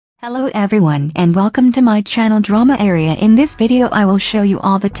Hello everyone and welcome to my channel Drama Area. In this video I will show you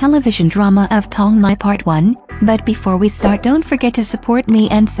all the television drama of Tong Liya Part 1, but before we start don't forget to support me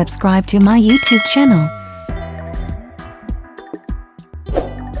and subscribe to my YouTube channel.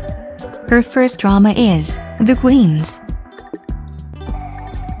 Her first drama is The Queens.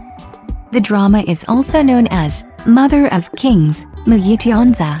 The drama is also known as Mother of Kings,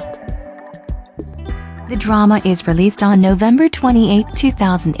 Muyitianza. The drama is released on November 28,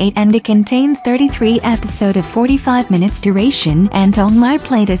 2008 and it contains 33 episodes of 45 minutes duration and Tong Liya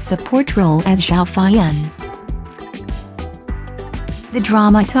played a support role as Zhao Feiyan. The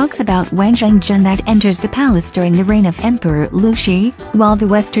drama talks about Wang Zhengjun that enters the palace during the reign of Emperor Lu Shi, while the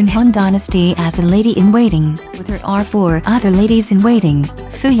Western Han Dynasty as a lady-in-waiting, with her are four other ladies-in-waiting,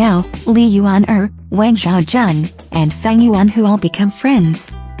 Fu Yao, Li Yuan-er, Wang Zhaojun, and Fang Yuan who all become friends.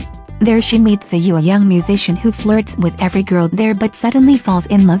 There she meets a young musician who flirts with every girl there but suddenly falls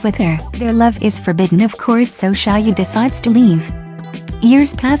in love with her. Their love is forbidden of course, so Xiaoyu decides to leave.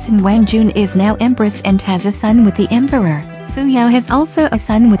 Years pass and Wang Jun is now empress and has a son with the emperor. Fu Yao has also a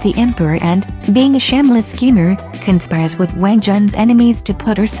son with the emperor and, being a shameless schemer, conspires with Wang Jun's enemies to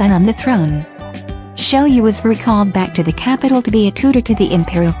put her son on the throne. Xiaoyu is recalled back to the capital to be a tutor to the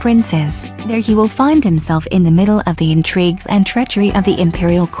imperial princes. There he will find himself in the middle of the intrigues and treachery of the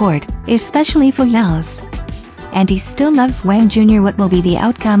imperial court, especially Fu Yao's. And he still loves Wang Jr. What will be the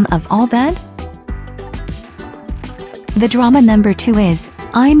outcome of all that? The drama number 2 is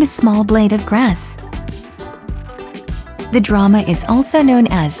I'm a Small Blade of Grass. The drama is also known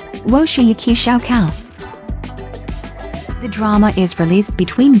as Wo Shiyiki Xiao Kao. The drama is released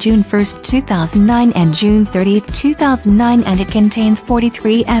between June 1, 2009 and June 30, 2009 and it contains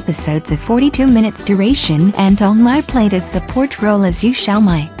 43 episodes of 42 minutes duration and Tong Liya played a support role as Yu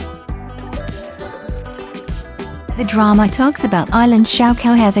Xiaomai. The drama talks about Island Xiao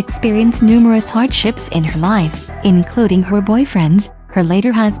Kao has experienced numerous hardships in her life, including her boyfriends, her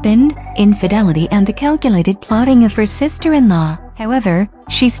later husband, infidelity and the calculated plotting of her sister-in-law. However,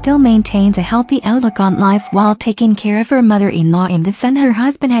 she still maintains a healthy outlook on life while taking care of her mother-in-law and the son her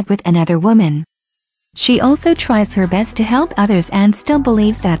husband had with another woman. She also tries her best to help others and still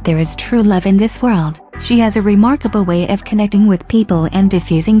believes that there is true love in this world. She has a remarkable way of connecting with people and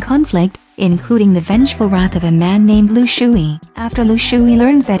diffusing conflict, including the vengeful wrath of a man named Lu Shui. After Lu Shui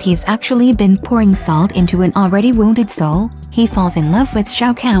learns that he's actually been pouring salt into an already wounded soul, he falls in love with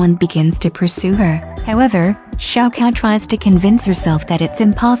Xiao Kao and begins to pursue her. However, Xiao Kao tries to convince herself that it's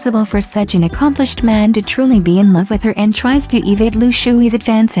impossible for such an accomplished man to truly be in love with her and tries to evade Lu Shui's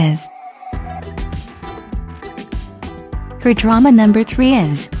advances. Her drama number 3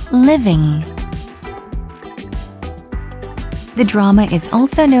 is Living. The drama is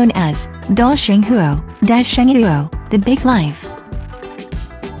also known as Da Shenghuo, The Big Life.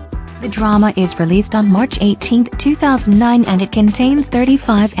 The drama is released on March 18, 2009 and it contains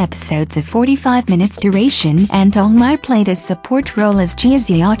 35 episodes of 45 minutes duration and Tong Liya played a support role as Jia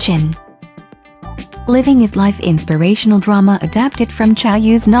Xiaoqin. Living is life inspirational drama adapted from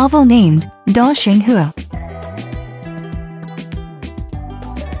Qiaoyu's novel named Da Shenghuo.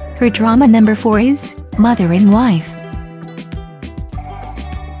 Her drama number 4 is Mother and Wife.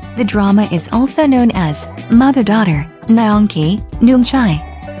 The drama is also known as Mother-Daughter, Naongqi, Nungchai.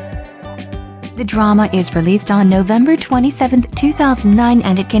 The drama is released on November 27, 2009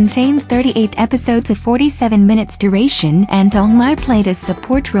 and it contains 38 episodes of 47 minutes duration and Tong Liya played a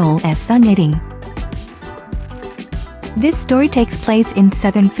support role as Sun Yiding. This story takes place in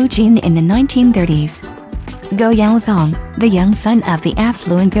southern Fujian in the 1930s. Go Yaozong, the young son of the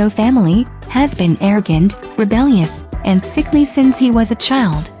affluent Go family, has been arrogant, rebellious, and sickly since he was a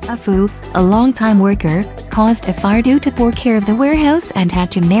child. Fu, a long-time worker, caused a fire due to poor care of the warehouse and had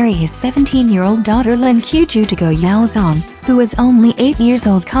to marry his 17-year-old daughter Lin Qiuju to Go Yaozong, who was only 8 years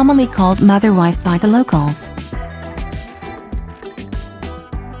old, commonly called mother-wife by the locals.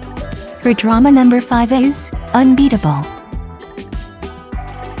 Her drama number 5 is Unbeatable.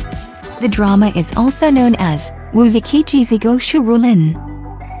 The drama is also known as Wuzikichi Zigo Shurulin.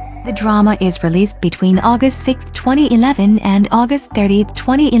 The drama is released between August 6, 2011 and August 30,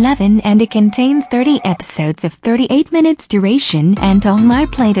 2011 and it contains 30 episodes of 38 minutes duration and Tong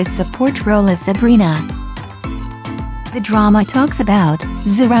Liya played a support role as Sabrina. The drama talks about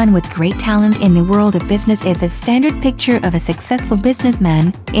Zuran with great talent in the world of business is a standard picture of a successful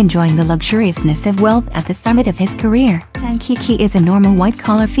businessman, enjoying the luxuriousness of wealth at the summit of his career. Tang Kiki is a normal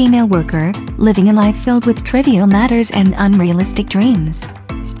white-collar female worker, living a life filled with trivial matters and unrealistic dreams.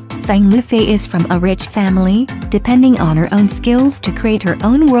 Fang Lufei is from a rich family, depending on her own skills to create her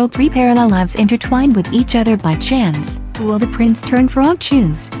own world. 3 parallel lives intertwined with each other by chance. Who will the prince turn frog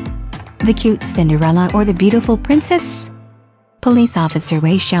choose? the cute Cinderella or the beautiful princess? Police officer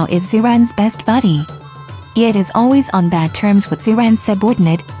Wei Xiao is Ziran's best buddy. Yet is always on bad terms with Ziran's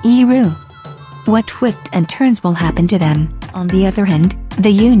subordinate, Yi Ru. What twists and turns will happen to them? On the other hand, the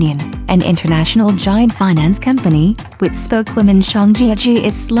Union, an international giant finance company, with spokeswoman Shang Jiaji,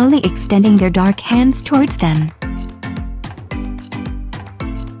 is slowly extending their dark hands towards them.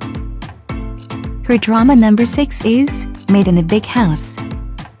 Her drama number 6 is Made in the Big House.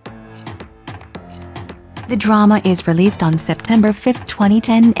 The drama is released on September 5,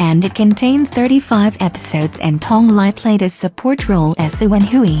 2010, and it contains 35 episodes, and Tong Liya played a support role as Su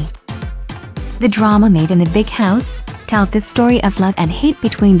Wenhui. The drama Made in the Big House tells the story of love and hate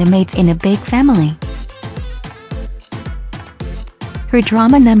between the mates in a big family. Her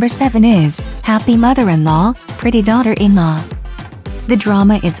drama number 7 is Happy Mother-in-Law, Pretty Daughter-in-Law. The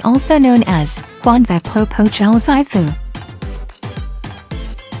drama is also known as Huanzai Po Po Chao Zai Fu.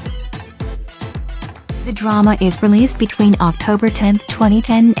 The drama is released between October 10,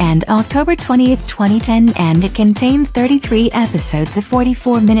 2010 and October 20, 2010, and it contains 33 episodes of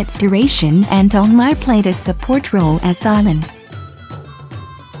 44 minutes duration, and Tong Liya played a support role as Silent.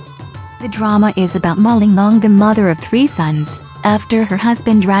 The drama is about Ma Linglong, the mother of 3 sons, after her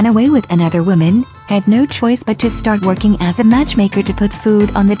husband ran away with another woman, had no choice but to start working as a matchmaker to put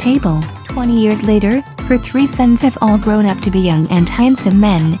food on the table. 20 years later, her 3 sons have all grown up to be young and handsome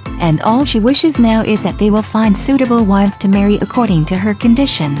men, and all she wishes now is that they will find suitable wives to marry according to her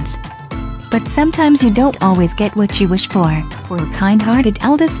conditions. But sometimes you don't always get what you wish for. For her kind-hearted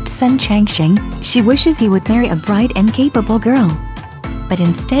eldest son Changxing, she wishes he would marry a bright and capable girl. But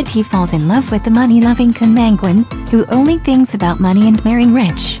instead he falls in love with the money-loving Kun Manguan, who only thinks about money and marrying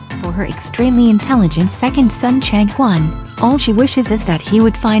rich. For her extremely intelligent second son Chang Huan, all she wishes is that he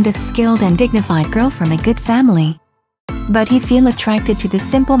would find a skilled and dignified girl from a good family. But he feels attracted to the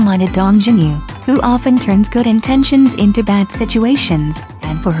simple-minded Dong Junyu, who often turns good intentions into bad situations.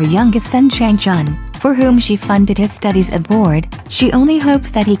 And for her youngest son Chang Jun, for whom she funded his studies abroad, she only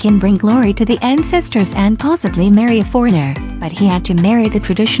hopes that he can bring glory to the ancestors and possibly marry a foreigner. But he had to marry the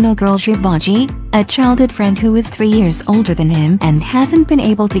traditional girl Zhu Baji, a childhood friend who is 3 years older than him and hasn't been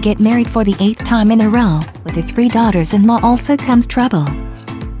able to get married for the 8th time in a row. With the 3 daughters-in-law also comes trouble.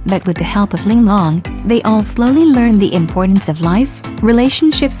 But with the help of Linglong, they all slowly learn the importance of life,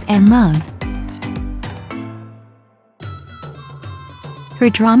 relationships and love. Her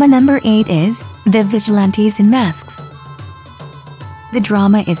drama number 8 is The Vigilantes in Masks. The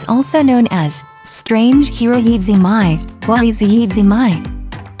drama is also known as Strange Hero Yizi Mai, Huaizi Yizi Mai.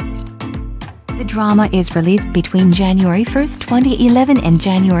 The drama is released between January 1, 2011 and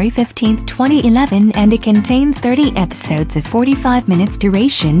January 15, 2011, and it contains 30 episodes of 45 minutes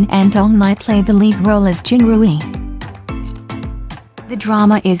duration, and Tong Liya played the lead role as Jing Rui. The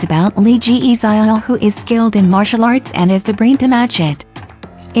drama is about Li Jiizai, who is skilled in martial arts and is the brain to match it.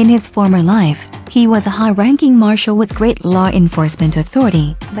 In his former life, he was a high-ranking marshal with great law enforcement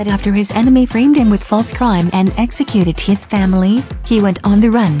authority, but after his enemy framed him with false crime and executed his family, he went on the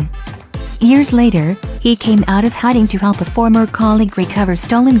run. Years later, he came out of hiding to help a former colleague recover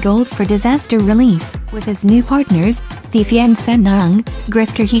stolen gold for disaster relief. With his new partners, thief Yan Senang,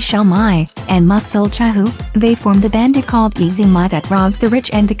 grifter He Xiao Mai, and Muscle Chahu, they formed a bandit called Yizi Mai that robs the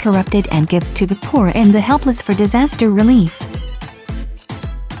rich and the corrupted and gives to the poor and the helpless for disaster relief.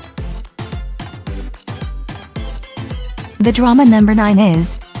 The drama number 9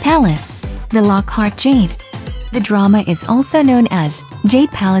 is Palace, the Lockhart Jade. The drama is also known as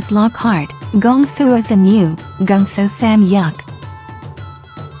Jade Palace Lockhart, Gongsu San Yu, Gongsu Sam Yuk.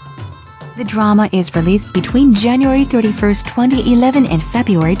 The drama is released between January 31, 2011 and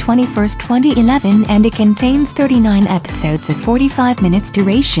February 21, 2011, and it contains 39 episodes of 45 minutes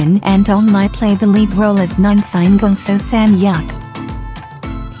duration, and Tong Liya played the lead role as Nansign Gongsu Sam Yuk.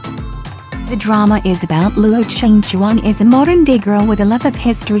 The drama is about Luo Chengchuan is a modern-day girl with a love of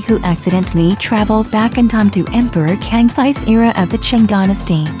history who accidentally travels back in time to Emperor Kangxi's era of the Qing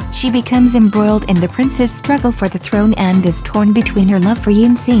dynasty. She becomes embroiled in the prince's struggle for the throne and is torn between her love for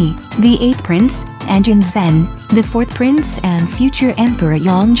Yunxi, the 8th prince, and Yunzhen, the 4th prince and future Emperor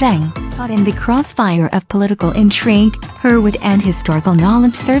Yongzheng. Caught in the crossfire of political intrigue, her wit and historical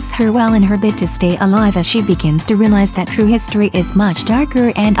knowledge serves her well in her bid to stay alive as she begins to realize that true history is much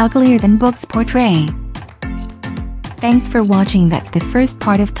darker and uglier than books portray. Thanks for watching. That's the first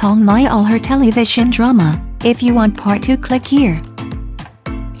part of Tong Liya all her television drama. If you want part 2, click here.